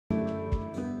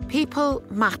People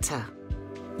matter.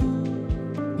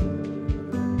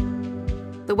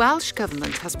 The Welsh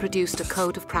Government has produced a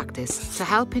code of practice to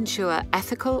help ensure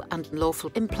ethical and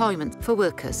lawful employment for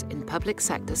workers in public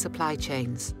sector supply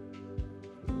chains.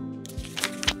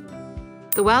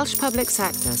 The Welsh public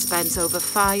sector spends over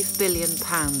 £5 billion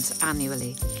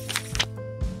annually.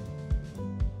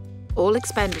 All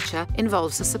expenditure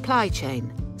involves a supply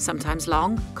chain, sometimes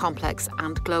long, complex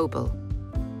and global.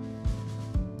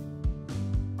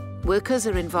 Workers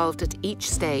are involved at each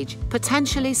stage,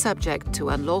 potentially subject to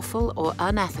unlawful or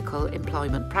unethical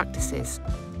employment practices.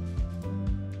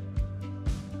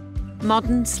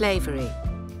 Modern slavery.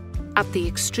 At the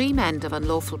extreme end of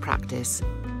unlawful practice,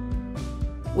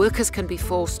 workers can be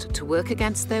forced to work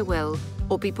against their will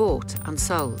or be bought and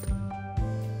sold.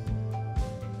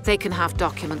 They can have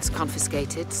documents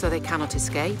confiscated so they cannot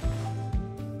escape.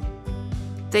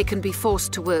 They can be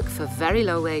forced to work for very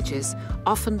low wages,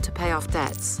 often to pay off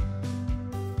debts.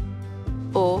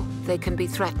 Or they can be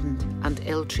threatened and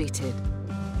ill-treated.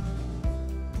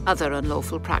 Other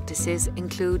unlawful practices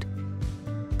include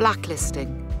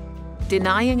blacklisting,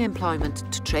 denying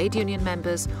employment to trade union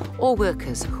members or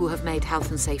workers who have made health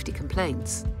and safety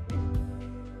complaints,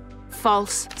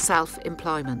 false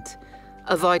self-employment,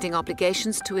 avoiding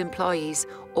obligations to employees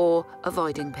or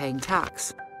avoiding paying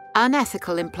tax.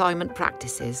 Unethical employment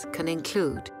practices can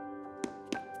include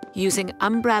using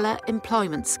umbrella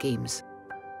employment schemes,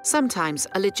 sometimes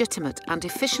a legitimate and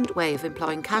efficient way of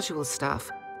employing casual staff,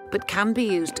 but can be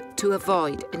used to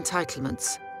avoid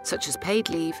entitlements, such as paid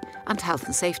leave and health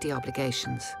and safety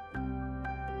obligations.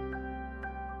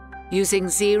 Using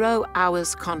 0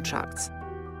 hours contracts,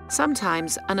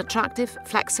 sometimes an attractive,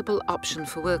 flexible option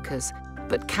for workers,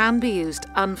 but can be used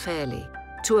unfairly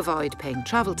to avoid paying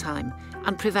travel time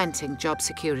and preventing job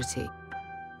security.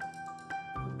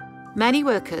 Many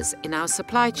workers in our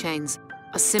supply chains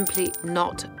are simply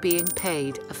not being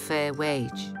paid a fair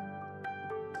wage.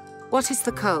 What is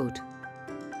the code?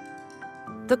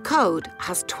 The code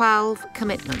has 12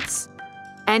 commitments.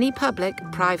 Any public,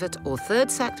 private or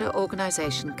third sector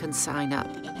organisation can sign up.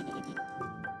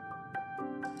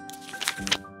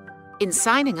 In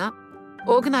signing up,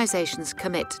 organisations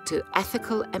commit to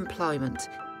ethical employment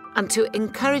and to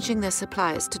encouraging their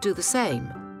suppliers to do the same,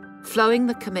 flowing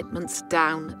the commitments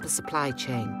down the supply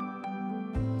chain.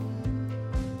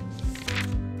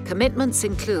 Commitments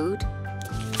include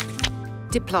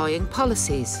deploying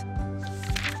policies,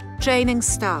 training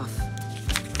staff,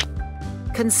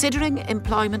 considering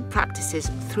employment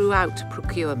practices throughout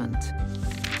procurement,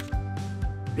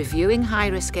 reviewing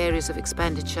high-risk areas of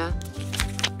expenditure,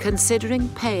 considering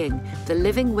paying the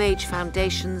Living Wage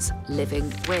Foundation's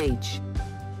living wage.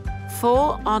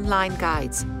 4 online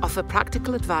guides offer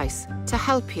practical advice to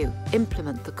help you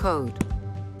implement the code.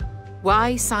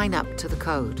 Why sign up to the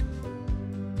code?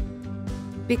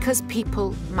 Because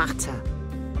people matter.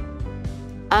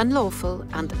 Unlawful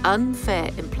and unfair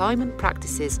employment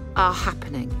practices are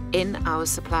happening in our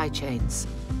supply chains.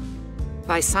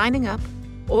 By signing up,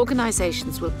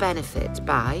 organisations will benefit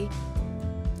by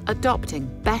adopting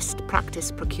best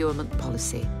practice procurement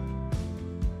policy,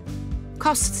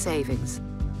 cost savings.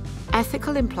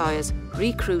 Ethical employers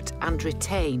recruit and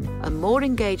retain a more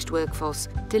engaged workforce,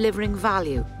 delivering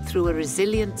value through a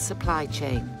resilient supply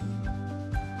chain.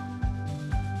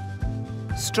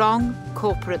 Strong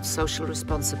corporate social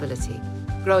responsibility,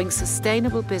 growing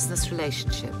sustainable business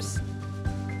relationships,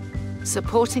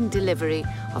 supporting delivery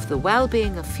of the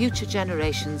Wellbeing of Future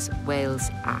Generations Wales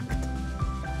Act.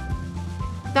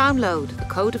 Download the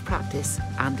Code of Practice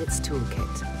and its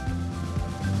toolkit.